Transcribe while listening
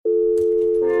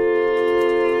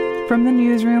From the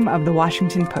newsroom of The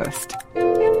Washington Post.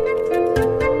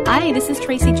 Hi, this is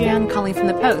Tracy Jan calling from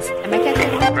The Post.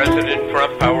 President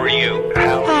Trump, how are you?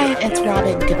 Hi, it's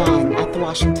Robin Givon at The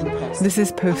Washington Post. This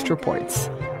is Post Reports.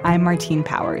 I'm Martine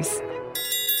Powers.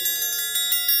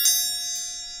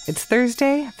 It's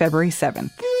Thursday, February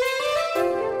 7th.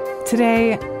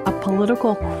 Today, a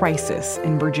political crisis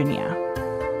in Virginia.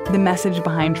 The message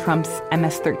behind Trump's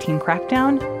MS-13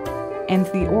 crackdown, and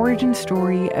the origin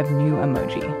story of new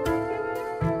emoji.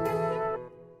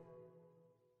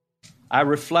 I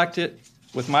reflected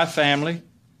with my family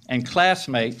and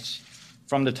classmates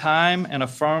from the time and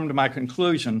affirmed my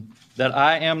conclusion that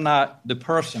I am not the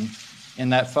person in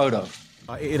that photo.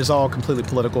 It is all completely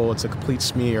political. It's a complete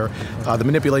smear. The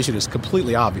manipulation is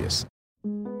completely obvious.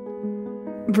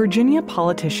 Virginia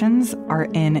politicians are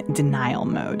in denial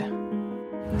mode.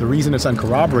 The reason it's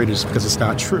uncorroborated is because it's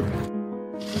not true.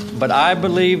 But I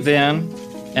believe then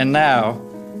and now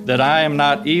that I am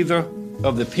not either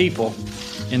of the people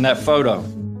in that photo.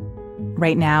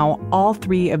 Right now, all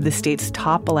three of the state's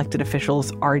top elected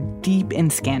officials are deep in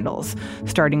scandals,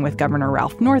 starting with Governor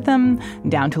Ralph Northam,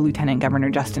 down to Lieutenant Governor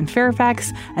Justin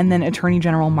Fairfax, and then Attorney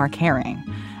General Mark Herring.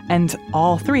 And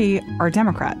all three are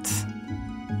Democrats.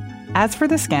 As for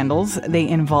the scandals, they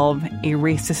involve a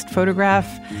racist photograph,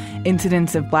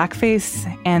 incidents of blackface,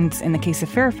 and, in the case of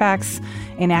Fairfax,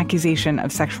 an accusation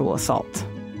of sexual assault.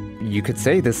 You could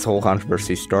say this whole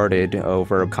controversy started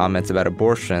over comments about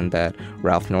abortion that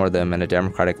Ralph Northam and a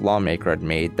Democratic lawmaker had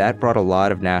made. That brought a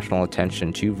lot of national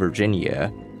attention to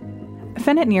Virginia.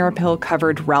 Fennet Nyropil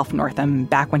covered Ralph Northam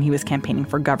back when he was campaigning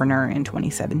for governor in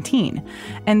 2017.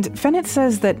 And Fennet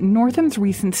says that Northam's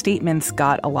recent statements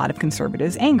got a lot of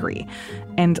conservatives angry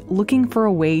and looking for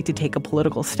a way to take a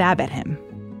political stab at him.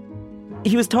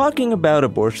 He was talking about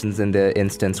abortions in the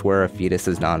instance where a fetus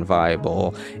is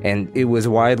non-viable, and it was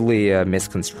widely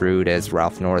misconstrued as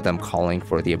Ralph Northam calling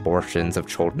for the abortions of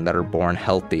children that are born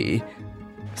healthy.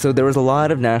 So there was a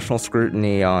lot of national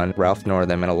scrutiny on Ralph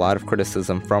Northam and a lot of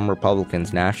criticism from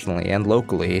Republicans nationally and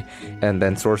locally. And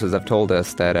then sources have told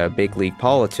us that Big League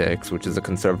Politics, which is a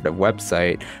conservative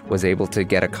website, was able to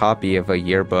get a copy of a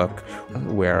yearbook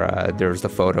where there's the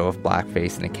photo of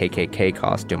blackface in a KKK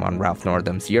costume on Ralph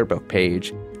Northam's yearbook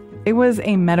page. It was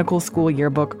a medical school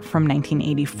yearbook from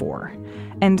 1984.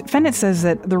 And Fennet says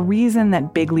that the reason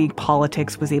that Big League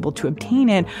Politics was able to obtain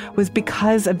it was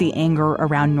because of the anger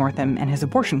around Northam and his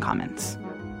abortion comments.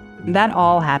 That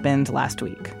all happened last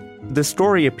week. The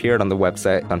story appeared on the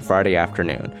website on Friday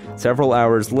afternoon. Several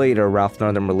hours later, Ralph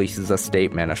Northam releases a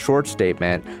statement, a short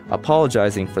statement,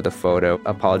 apologizing for the photo,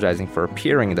 apologizing for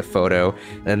appearing in the photo.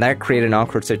 And that created an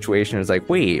awkward situation. It was like,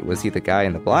 wait, was he the guy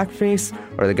in the blackface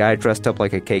or the guy dressed up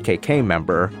like a KKK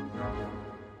member?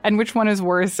 And which one is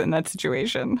worse in that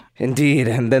situation? Indeed.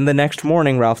 And then the next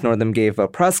morning, Ralph Northam gave a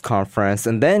press conference,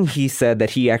 and then he said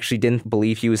that he actually didn't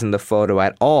believe he was in the photo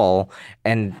at all.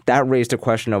 And that raised a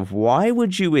question of why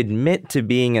would you admit to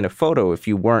being in a photo if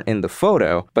you weren't in the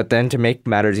photo? But then to make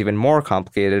matters even more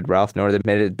complicated, Ralph Northam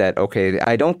admitted that, okay,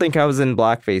 I don't think I was in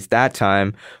blackface that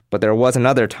time, but there was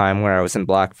another time where I was in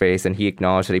blackface, and he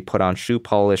acknowledged that he put on shoe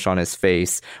polish on his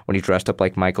face when he dressed up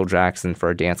like Michael Jackson for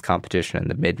a dance competition in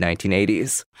the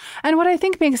mid-1980s. And what I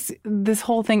think makes this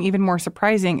whole thing even more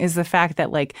surprising is the fact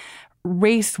that, like,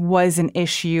 race was an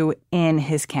issue in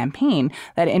his campaign,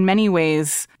 that in many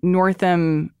ways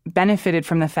Northam benefited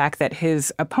from the fact that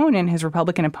his opponent, his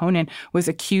Republican opponent, was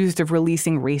accused of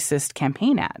releasing racist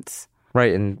campaign ads.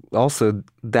 Right, and also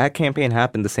that campaign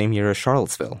happened the same year as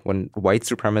Charlottesville, when white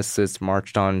supremacists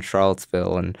marched on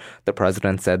Charlottesville and the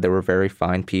president said there were very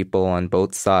fine people on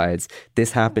both sides.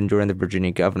 This happened during the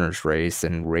Virginia governor's race,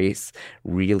 and race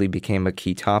really became a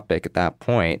key topic at that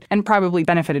point. And probably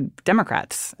benefited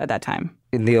Democrats at that time.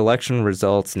 In the election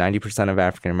results, 90% of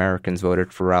African Americans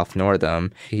voted for Ralph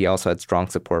Northam. He also had strong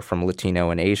support from Latino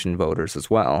and Asian voters as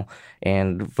well.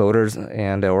 And voters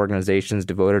and organizations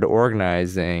devoted to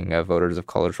organizing voters of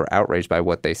color were outraged by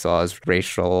what they saw as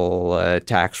racial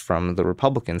attacks from the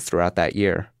Republicans throughout that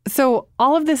year. So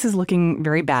all of this is looking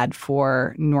very bad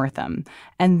for Northam.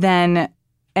 And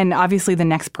obviously the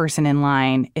next person in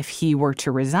line, if he were to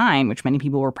resign, which many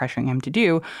people were pressuring him to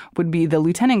do, would be the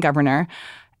lieutenant governor,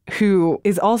 who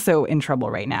is also in trouble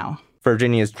right now.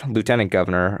 Virginia's lieutenant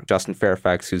governor, Justin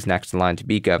Fairfax, who's next in line to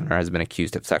be governor, has been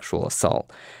accused of sexual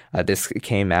assault. This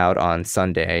came out on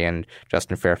Sunday, and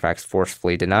Justin Fairfax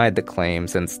forcefully denied the claim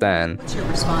since then. What's your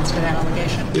response to that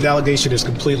allegation? The allegation is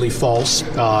completely false,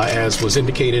 as was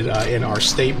indicated in our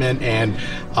statement. And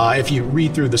if you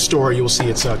read through the story, you'll see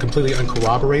it's completely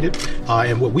uncorroborated.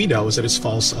 And what we know is that it's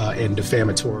false and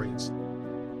defamatory.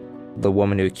 The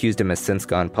woman who accused him has since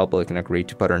gone public and agreed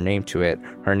to put her name to it.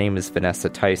 Her name is Vanessa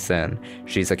Tyson.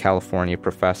 She's a California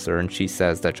professor, and she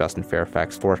says that Justin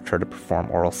Fairfax forced her to perform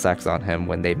oral sex on him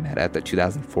when they met at the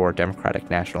 2004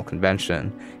 Democratic National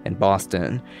Convention in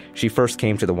Boston. She first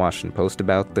came to the Washington Post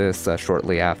about this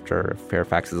shortly after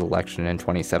Fairfax's election in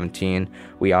 2017.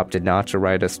 We opted not to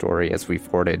write a story as we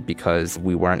reported because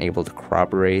we weren't able to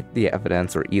corroborate the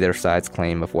evidence or either side's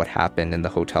claim of what happened in the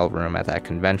hotel room at that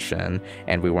convention,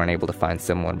 and we weren't able to find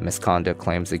similar misconduct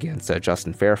claims against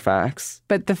Justin Fairfax.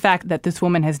 But the fact that this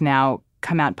woman has now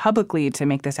come out publicly to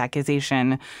make this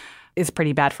accusation is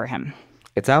pretty bad for him.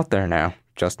 It's out there now.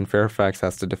 Justin Fairfax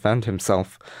has to defend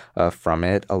himself from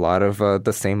it. A lot of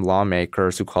the same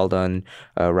lawmakers who called on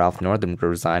Ralph Northam to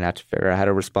resign had to figure out how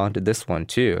to respond to this one,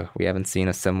 too. We haven't seen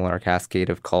a similar cascade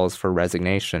of calls for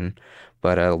resignation,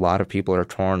 but a lot of people are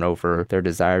torn over their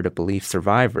desire to believe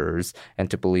survivors and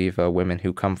to believe women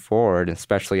who come forward,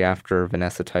 especially after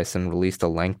Vanessa Tyson released a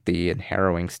lengthy and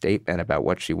harrowing statement about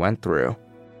what she went through.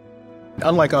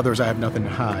 Unlike others, I have nothing to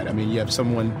hide. I mean, you have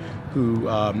someone who,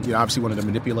 obviously wanted to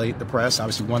manipulate the press,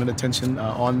 obviously wanted attention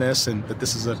on this, and that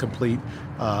this is a complete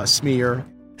smear.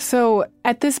 So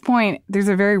at this point, there's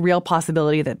a very real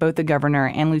possibility that both the governor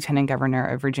and lieutenant governor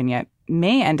of Virginia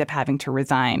may end up having to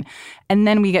resign. And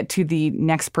then we get to the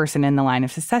next person in the line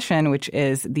of succession, which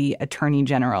is the attorney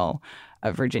general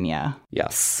of Virginia.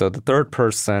 Yes. So the third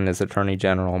person is Attorney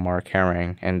General Mark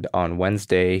Herring. And on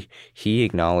Wednesday, he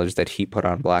acknowledged that he put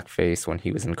on blackface when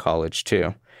he was in college,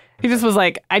 too. He just was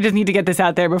like, I just need to get this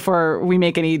out there before we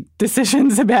make any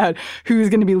decisions about who's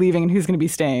going to be leaving and who's going to be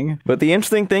staying. But the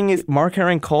interesting thing is Mark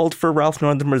Herring called for Ralph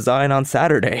Northam to resign on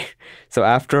Saturday. So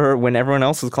when everyone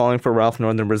else was calling for Ralph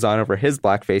Northam to resign over his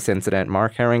blackface incident,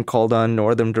 Mark Herring called on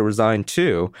Northam to resign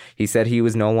too. He said he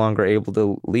was no longer able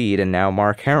to lead, and now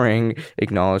Mark Herring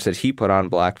acknowledged that he put on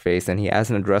blackface, and he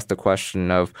hasn't addressed the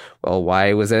question of, well,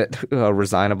 why was it a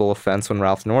resignable offense when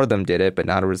Ralph Northam did it, but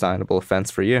not a resignable offense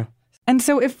for you? And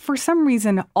so if for some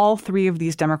reason all three of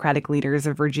these Democratic leaders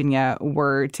of Virginia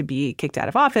were to be kicked out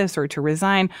of office or to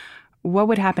resign, what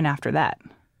would happen after that?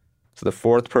 So the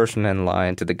fourth person in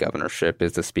line to the governorship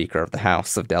is the Speaker of the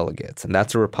House of Delegates, and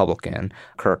that's a Republican,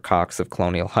 Kirk Cox of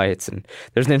Colonial Heights. And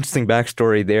there's an interesting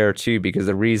backstory there, too, because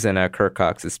the reason Kirk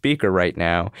Cox is Speaker right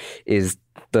now is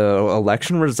the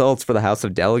election results for the House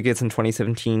of Delegates in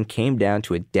 2017 came down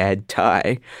to a dead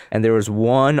tie, and there was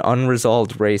one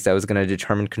unresolved race that was going to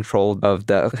determine control of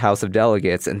the House of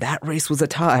Delegates, and that race was a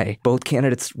tie. Both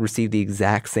candidates received the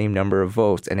exact same number of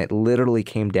votes, and it literally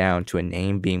came down to a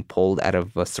name being pulled out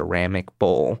of a ceramic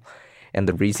bowl. And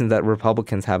the reason that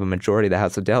Republicans have a majority of the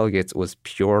House of Delegates was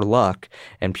pure luck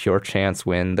and pure chance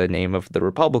when the name of the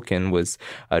Republican was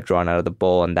drawn out of the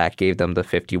bowl, and that gave them the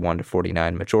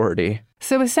 51-49 majority.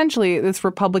 So essentially, this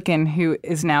Republican who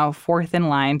is now fourth in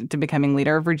line to becoming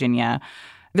leader of Virginia,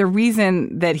 the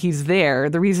reason that he's there,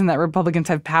 the reason that Republicans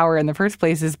have power in the first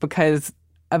place is because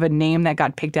of a name that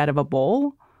got picked out of a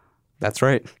bowl? That's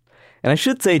right. And I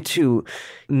should say, too,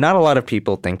 not a lot of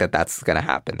people think that that's going to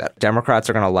happen, that Democrats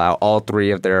are going to allow all three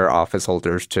of their office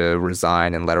holders to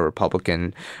resign and let a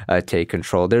Republican take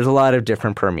control. There's a lot of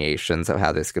different permeations of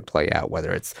how this could play out,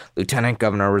 whether it's lieutenant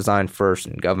governor resign first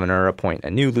and governor appoint a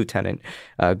new lieutenant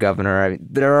governor.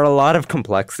 There are a lot of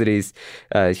complexities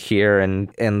here, and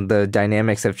the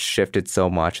dynamics have shifted so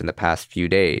much in the past few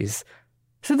days.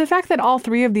 So the fact that all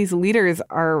three of these leaders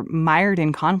are mired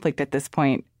in conflict at this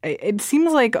point, it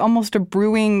seems like almost a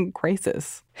brewing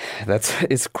crisis.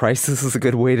 Crisis is a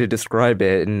good way to describe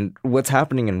it. And what's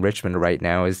happening in Richmond right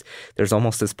now is there's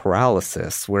almost this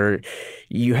paralysis where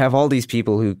you have all these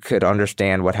people who could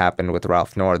understand what happened with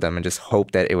Ralph Northam and just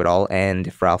hope that it would all end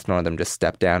if Ralph Northam just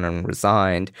stepped down and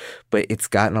resigned. But it's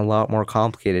gotten a lot more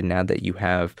complicated now that you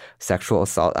have sexual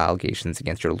assault allegations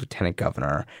against your lieutenant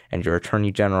governor and your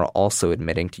attorney general also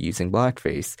admitting to using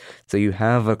blackface. So you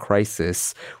have a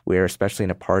crisis where, especially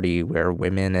in a party where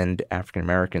women and African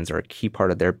Americans are a key part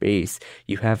of their base,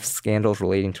 you have scandals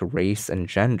relating to race and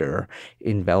gender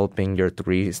enveloping your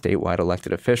three statewide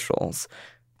elected officials.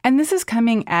 And this is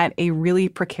coming at a really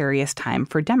precarious time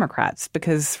for Democrats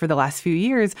because for the last few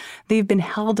years, they've been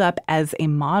held up as a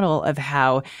model of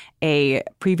how a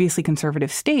previously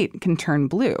conservative state can turn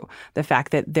blue. The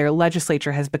fact that their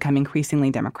legislature has become increasingly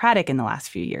Democratic in the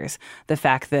last few years. The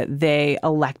fact that they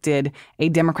elected a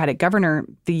Democratic governor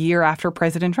the year after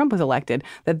President Trump was elected.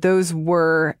 That those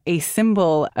were a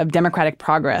symbol of Democratic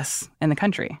progress in the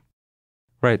country.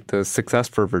 Right. The success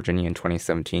for Virginia in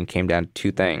 2017 came down to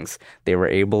two things. They were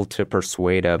able to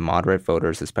persuade moderate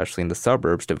voters, especially in the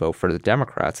suburbs, to vote for the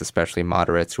Democrats, especially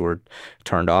moderates who were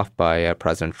turned off by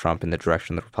President Trump in the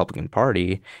direction of the Republican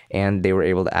Party. And they were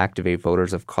able to activate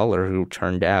voters of color who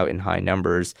turned out in high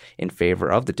numbers in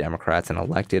favor of the Democrats and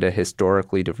elected a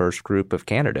historically diverse group of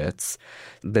candidates.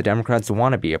 The Democrats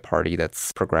want to be a party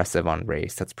that's progressive on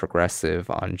race, that's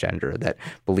progressive on gender, that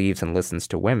believes and listens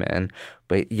to women.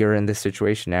 But you're in this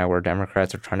situation now where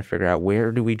Democrats are trying to figure out,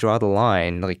 where do we draw the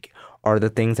line? Like, are the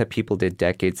things that people did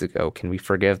decades ago, can we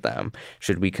forgive them?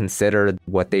 Should we consider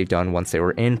what they've done once they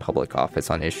were in public office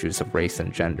on issues of race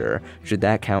and gender? Should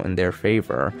that count in their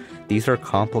favor? These are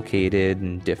complicated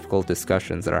and difficult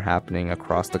discussions that are happening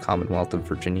across the Commonwealth of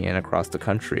Virginia and across the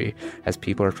country as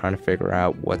people are trying to figure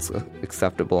out what's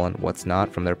acceptable and what's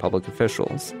not from their public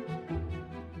officials.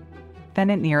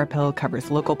 Bennett Nyropil covers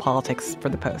local politics for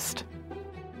The Post.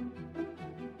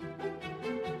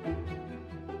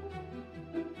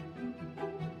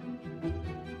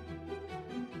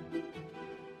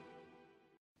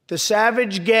 The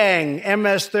savage gang,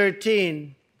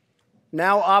 MS-13,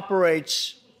 now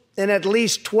operates in at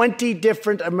least 20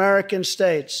 different American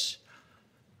states,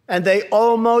 and they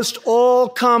almost all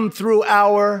come through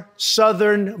our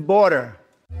southern border.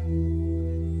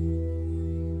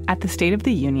 At the State of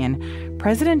the Union,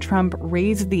 President Trump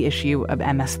raised the issue of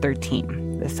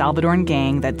MS-13, the Salvadoran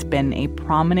gang that's been a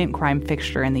prominent crime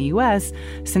fixture in the U.S.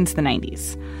 since the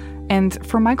 90s. And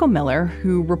for Michael Miller,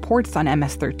 who reports on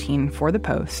MS-13 for The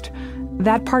Post,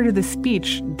 that part of the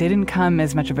speech didn't come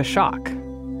as much of a shock.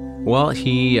 Well,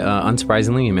 he,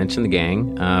 unsurprisingly, he mentioned the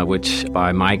gang, which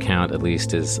by my count, at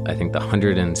least, is, I think, the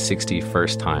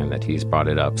 161st time that he's brought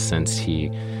it up since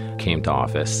he came to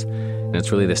office. And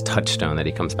it's really this touchstone that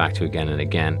he comes back to again and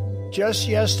again. Just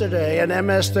yesterday, an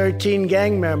MS-13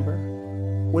 gang member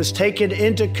was taken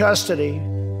into custody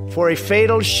for a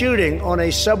fatal shooting on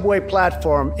a subway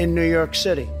platform in New York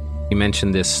City. He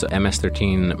mentioned this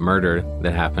MS-13 murder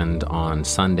that happened on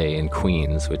Sunday in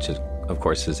Queens, which, of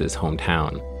course, is his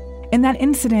hometown. In that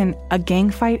incident, a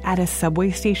gang fight at a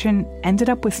subway station ended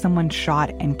up with someone shot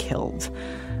and killed.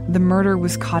 The murder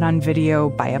was caught on video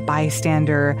by a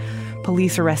bystander.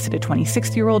 Police arrested a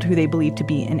 26-year-old who they believed to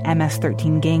be an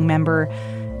MS-13 gang member.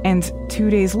 And 2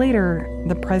 days later,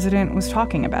 the president was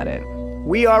talking about it.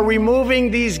 We are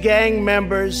removing these gang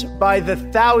members by the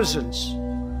thousands.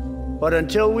 But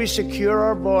until we secure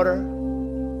our border,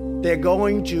 they're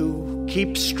going to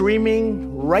keep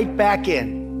streaming right back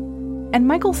in. And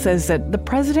Michael says that the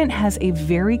president has a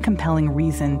very compelling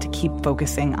reason to keep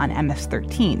focusing on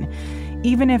MS-13,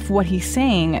 even if what he's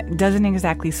saying doesn't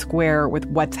exactly square with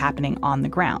what's happening on the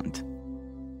ground.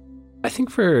 I think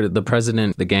for the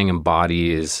president, the gang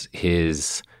embodies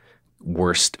his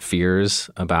worst fears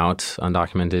about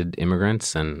undocumented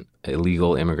immigrants and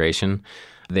illegal immigration.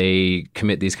 They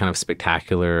commit these kind of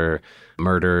spectacular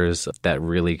murders that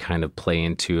really kind of play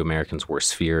into Americans'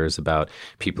 worst fears about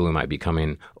people who might be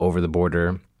coming over the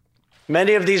border.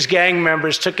 Many of these gang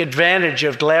members took advantage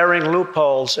of glaring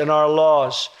loopholes in our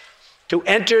laws to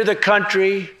enter the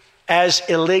country as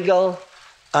illegal,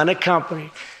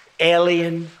 unaccompanied,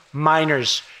 alien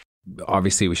minors.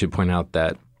 Obviously, we should point out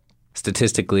that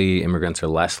statistically, immigrants are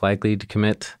less likely to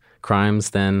commit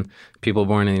crimes than people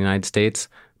born in the United States.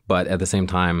 But at the same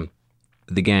time,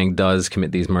 the gang does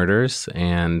commit these murders,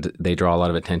 and they draw a lot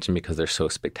of attention because they're so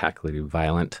spectacularly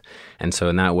violent. And so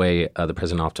in that way, the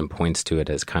president often points to it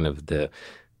as kind of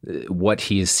what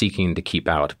he is seeking to keep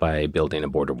out by building a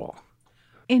border wall.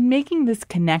 In making this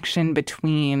connection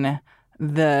between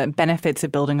the benefits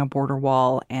of building a border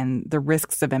wall and the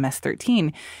risks of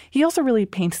MS-13, he also really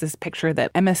paints this picture that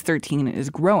MS-13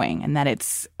 is growing and that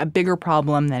it's a bigger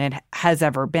problem than it has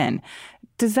ever been.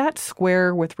 Does that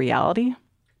square with reality?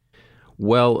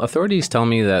 Well, authorities tell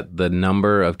me that the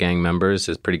number of gang members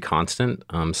is pretty constant,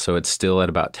 so it's still at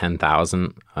about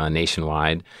 10,000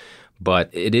 nationwide. But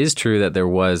it is true that there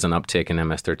was an uptick in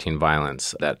MS-13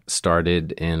 violence that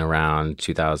started in around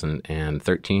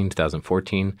 2013,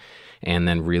 2014, and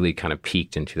then really kind of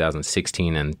peaked in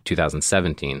 2016 and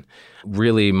 2017.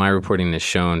 Really, my reporting has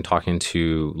shown, talking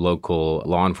to local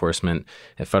law enforcement,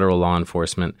 federal law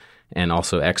enforcement, and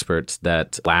also experts,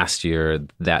 that last year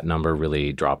that number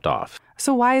really dropped off.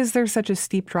 So why is there such a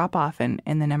steep drop-off in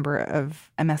the number of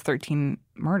MS-13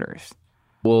 murders?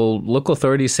 Well, local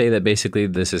authorities say that basically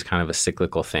this is kind of a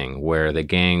cyclical thing where the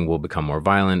gang will become more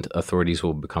violent, authorities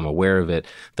will become aware of it,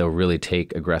 they'll really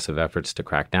take aggressive efforts to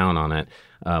crack down on it,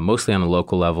 mostly on a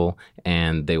local level,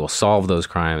 and they will solve those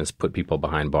crimes, put people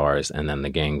behind bars, and then the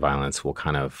gang violence will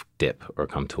kind of dip or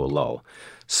come to a lull.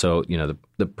 So,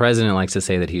 the president likes to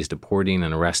say that he's deporting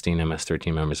and arresting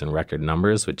MS-13 members in record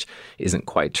numbers, which isn't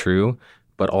quite true.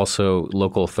 But also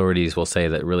local authorities will say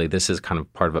that really this is kind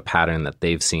of part of a pattern that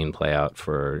they've seen play out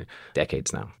for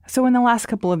decades now. So in the last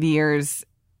couple of years,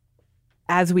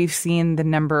 as we've seen the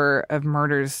number of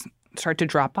murders start to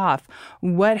drop off,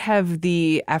 what have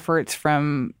the efforts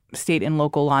from state and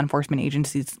local law enforcement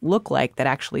agencies look like that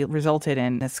actually resulted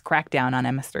in this crackdown on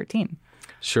MS-13?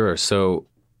 Sure. So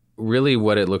really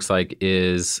what it looks like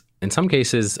is, in some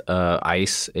cases,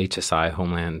 ICE, HSI,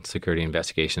 Homeland Security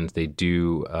Investigations, they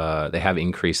have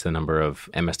increased the number of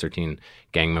MS-13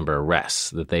 gang member arrests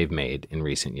that they've made in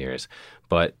recent years.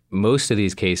 But most of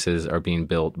these cases are being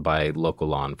built by local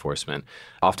law enforcement,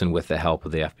 often with the help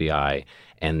of the FBI,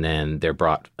 and then they're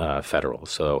brought federal.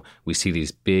 So we see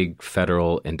these big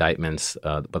federal indictments,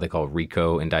 what they call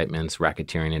RICO indictments,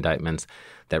 racketeering indictments,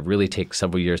 that really take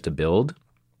several years to build.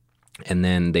 And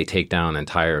then they take down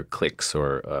entire cliques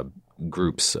or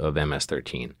groups of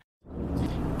MS-13.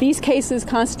 These cases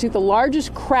constitute the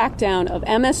largest crackdown of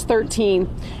MS-13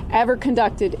 ever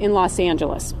conducted in Los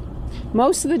Angeles.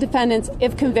 Most of the defendants,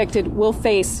 if convicted, will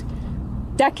face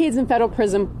decades in federal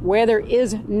prison where there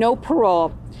is no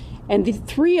parole, and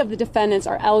 3 of the defendants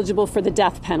are eligible for the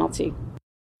death penalty.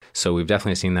 So we've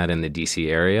definitely seen that in the D.C.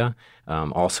 area,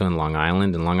 also in Long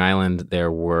Island. In Long Island,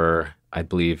 there were, I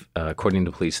believe, according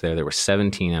to police there were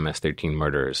 17 MS-13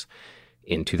 murders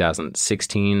in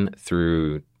 2016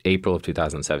 through April of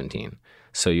 2017.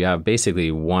 So you have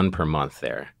basically 1 per month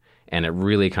there. And it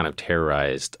really kind of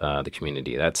terrorized the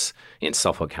community. That's in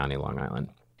Suffolk County, Long Island.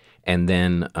 And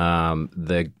then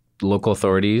the local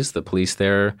authorities, the police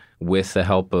there, with the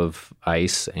help of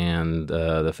ICE and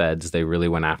the feds, they really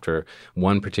went after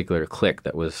one particular clique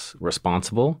that was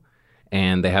responsible.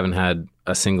 And they haven't had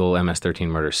a single MS-13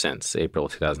 murder since April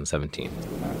 2017.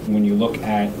 When you look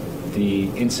at the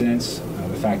incidents,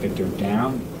 the fact that they're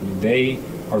down, they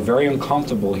are very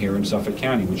uncomfortable here in Suffolk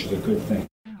County, which is a good thing.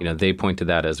 They point to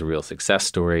that as a real success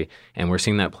story, and we're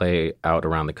seeing that play out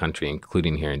around the country,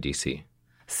 including here in D.C.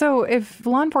 So if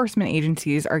law enforcement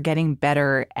agencies are getting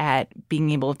better at being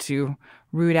able to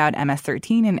root out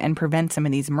MS-13 and prevent some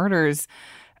of these murders,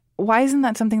 why isn't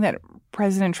that something that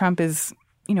President Trump is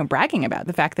bragging about,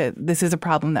 the fact that this is a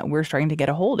problem that we're starting to get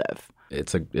a hold of?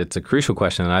 It's a crucial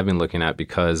question that I've been looking at,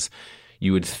 because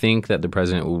you would think that the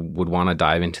president would want to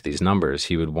dive into these numbers.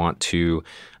 He would want to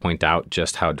point out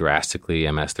just how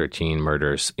drastically MS-13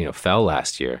 murders, fell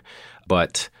last year.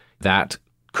 But that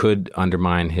could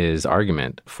undermine his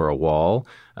argument for a wall.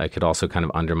 It could also kind of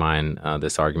undermine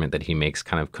this argument that he makes,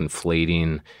 kind of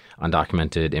conflating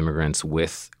undocumented immigrants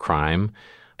with crime.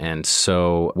 And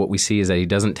so what we see is that he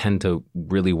doesn't tend to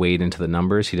really wade into the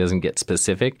numbers. He doesn't get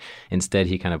specific. Instead,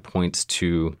 he kind of points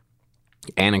to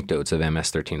anecdotes of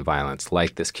MS-13 violence,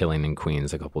 like this killing in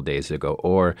Queens a couple of days ago,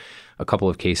 or a couple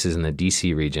of cases in the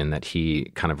D.C. region that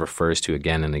he kind of refers to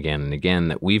again and again and again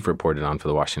that we've reported on for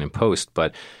the Washington Post.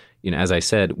 But, as I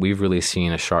said, we've really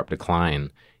seen a sharp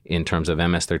decline in terms of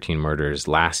MS-13 murders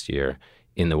last year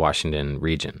in the Washington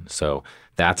region. So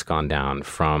that's gone down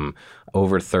from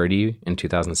over 30 in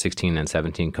 2016 and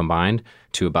 17 combined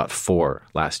to about 4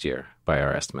 last year by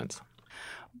our estimates.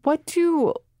 What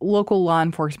do local law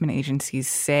enforcement agencies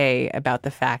say about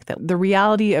the fact that the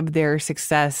reality of their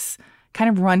success kind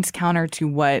of runs counter to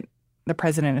what the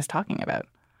president is talking about?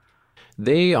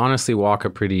 They honestly walk a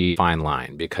pretty fine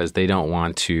line, because they don't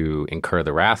want to incur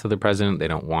the wrath of the president. They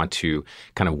don't want to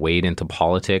kind of wade into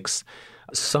politics.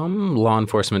 Some law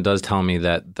enforcement does tell me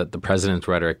that the president's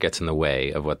rhetoric gets in the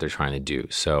way of what they're trying to do.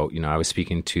 So, I was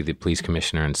speaking to the police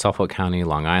commissioner in Suffolk County,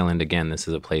 Long Island. Again, this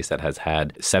is a place that has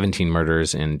had 17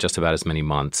 murders in just about as many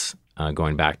months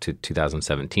going back to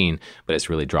 2017, but it's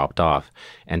really dropped off.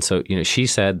 And so, she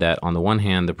said that on the one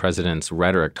hand, the president's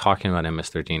rhetoric talking about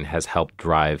MS-13 has helped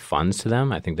drive funds to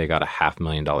them. I think they got a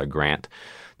 $500,000 grant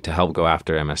to help go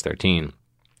after MS-13.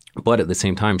 But at the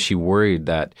same time, she worried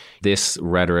that this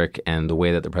rhetoric and the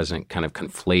way that the president kind of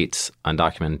conflates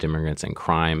undocumented immigrants and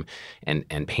crime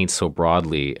and paints so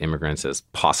broadly immigrants as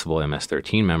possible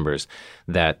MS-13 members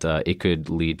that it could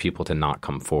lead people to not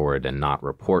come forward and not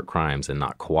report crimes and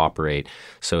not cooperate.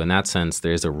 So in that sense,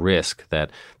 there's a risk that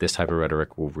this type of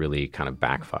rhetoric will really kind of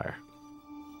backfire.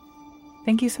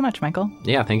 Thank you so much, Michael.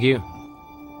 Yeah, thank you.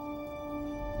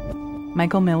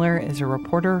 Michael Miller is a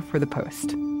reporter for The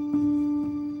Post.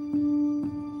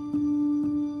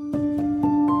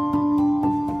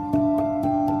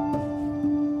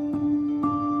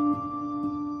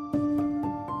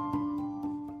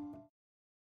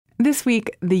 This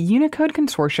week, the Unicode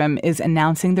Consortium is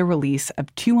announcing the release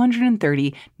of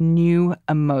 230 new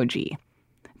emoji.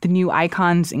 The new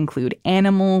icons include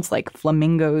animals like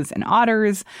flamingos and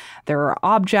otters. There are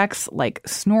objects like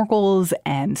snorkels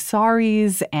and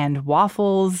saris and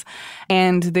waffles.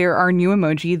 And there are new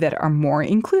emoji that are more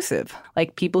inclusive,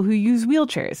 like people who use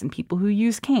wheelchairs and people who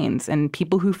use canes and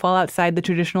people who fall outside the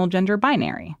traditional gender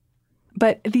binary.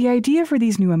 But the idea for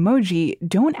these new emoji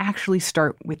don't actually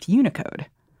start with Unicode.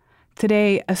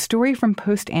 Today, a story from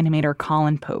Post animator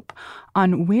Colin Pope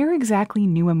on where exactly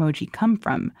new emoji come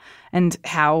from and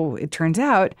how, it turns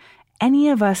out, any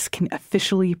of us can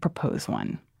officially propose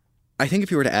one. I think if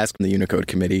you were to ask the Unicode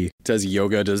committee, does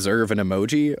yoga deserve an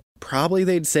emoji? Probably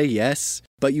they'd say yes,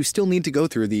 but you still need to go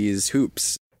through these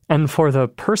hoops. And for the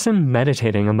person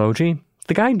meditating emoji,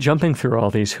 the guy jumping through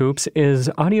all these hoops is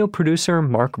audio producer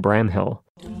Mark Bramhill.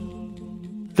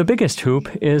 The biggest hoop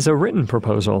is a written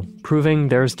proposal, proving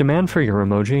there's demand for your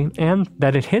emoji and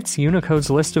that it hits Unicode's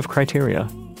list of criteria.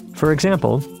 For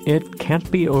example, it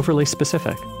can't be overly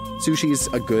specific. Sushi's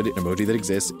a good emoji that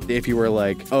exists. If you were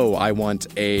like, oh, I want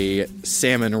a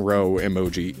salmon roe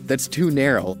emoji, that's too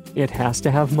narrow. It has to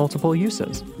have multiple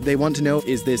uses. They want to know,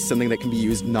 is this something that can be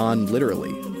used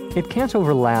non-literally? It can't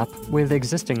overlap with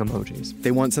existing emojis.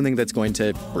 They want something that's going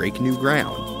to break new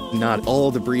ground, not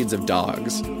all the breeds of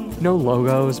dogs. No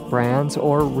logos, brands,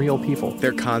 or real people.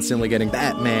 They're constantly getting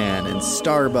Batman and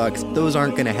Starbucks. Those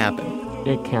aren't going to happen.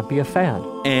 It can't be a fad.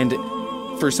 And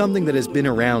for something that has been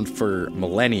around for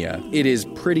millennia, it is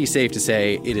pretty safe to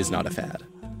say it is not a fad.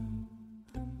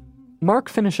 Mark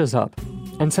finishes up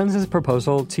and sends his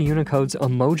proposal to Unicode's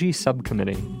emoji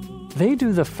subcommittee. They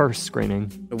do the first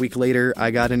screening. A week later, I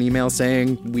got an email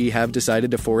saying we have decided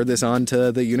to forward this on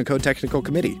to the Unicode Technical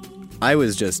Committee. I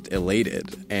was just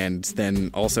elated and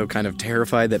then also kind of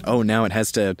terrified that, oh, now it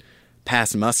has to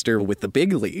pass muster with the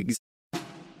big leagues.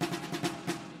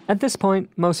 At this point,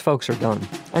 most folks are done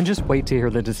and just wait to hear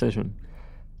the decision.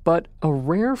 But a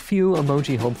rare few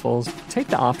emoji hopefuls take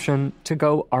the option to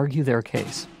go argue their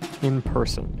case in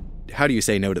person. How do you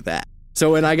say no to that?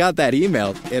 So when I got that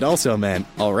email, it also meant,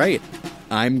 all right,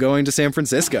 I'm going to San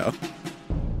Francisco.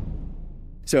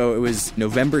 So it was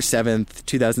November 7th,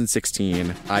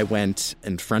 2016. I went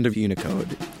in front of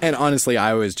Unicode. And honestly,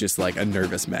 I was just like a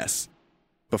nervous mess.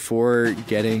 Before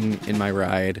getting in my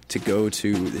ride to go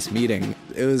to this meeting,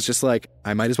 it was just like,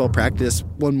 I might as well practice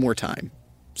one more time.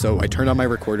 So I turned on my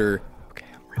recorder. Okay,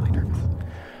 I'm really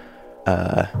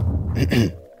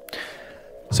nervous.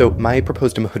 So my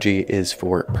proposed emoji is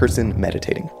for person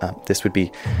meditating. This would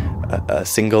be a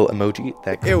single emoji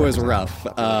that... It was rough.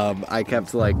 I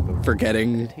kept,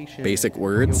 forgetting basic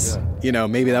words. You know,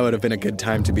 maybe that would have been a good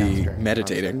time to be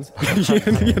meditating.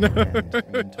 You know?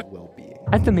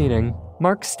 At the meeting,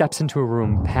 Mark steps into a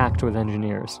room packed with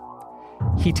engineers.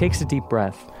 He takes a deep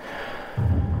breath,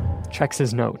 checks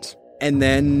his notes. And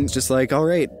then just like, all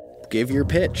right, give your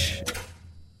pitch.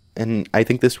 And I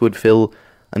think this would fill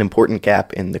an important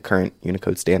gap in the current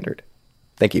Unicode standard.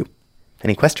 Thank you.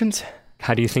 Any questions?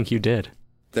 How do you think you did?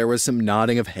 There was some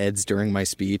nodding of heads during my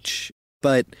speech,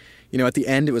 but, at the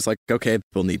end it was like, okay,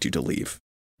 we'll need you to leave.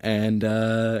 And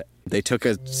they took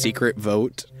a secret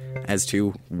vote as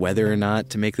to whether or not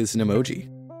to make this an emoji.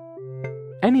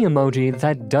 Any emoji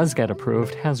that does get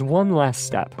approved has one last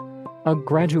step, a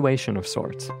graduation of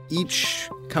sorts. Each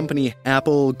company,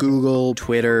 Apple, Google,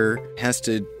 Twitter, has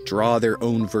to draw their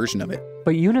own version of it.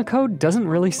 But Unicode doesn't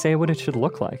really say what it should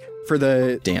look like. For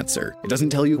the dancer, it doesn't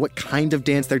tell you what kind of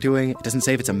dance they're doing. It doesn't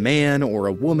say if it's a man or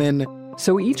a woman.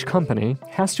 So each company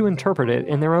has to interpret it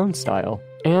in their own style.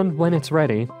 And when it's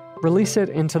ready, release it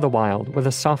into the wild with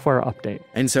a software update.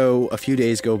 And so a few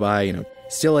days go by,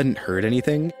 still hadn't heard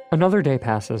anything. Another day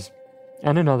passes.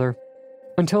 And another.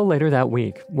 Until later that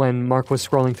week, when Mark was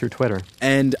scrolling through Twitter.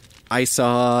 And I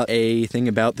saw a thing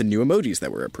about the new emojis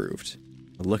that were approved.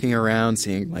 Looking around,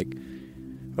 seeing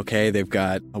okay, they've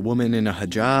got a woman in a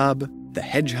hijab, the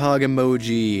hedgehog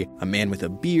emoji, a man with a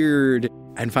beard,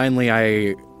 and finally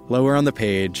I lower on the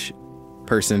page,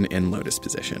 person in lotus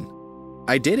position.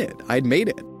 I did it. I'd made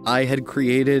it. I had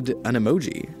created an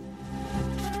emoji.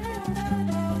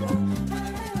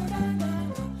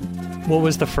 What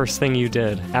was the first thing you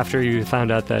did after you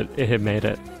found out that it had made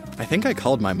it? I think I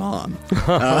called my mom.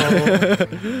 I've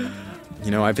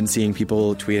been seeing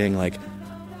people tweeting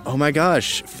oh my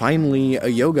gosh, finally a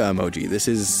yoga emoji. This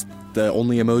is the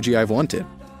only emoji I've wanted.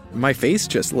 My face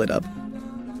just lit up.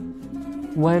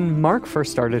 When Mark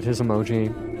first started his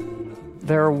emoji,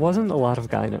 there wasn't a lot of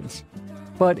guidance.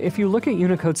 But if you look at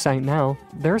Unicode's site now,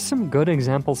 there are some good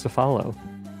examples to follow.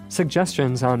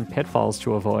 Suggestions on pitfalls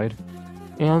to avoid.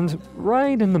 And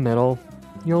right in the middle,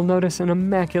 you'll notice an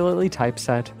immaculately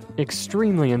typeset,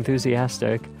 extremely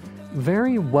enthusiastic,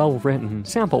 very well-written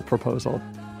sample proposal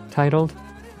titled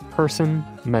Person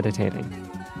Meditating.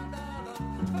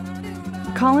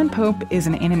 Colin Pope is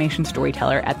an animation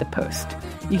storyteller at The Post.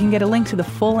 You can get a link to the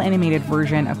full animated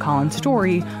version of Colin's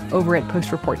story over at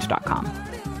postreports.com.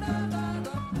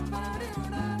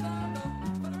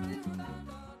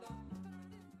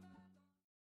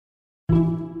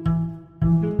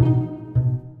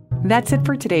 That's it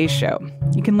for today's show.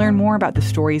 You can learn more about the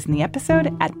stories in the episode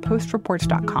at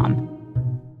postreports.com.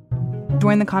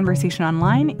 Join the conversation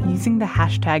online using the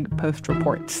hashtag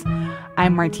 #postreports.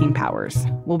 I'm Martine Powers.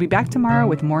 We'll be back tomorrow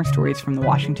with more stories from the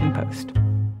Washington Post.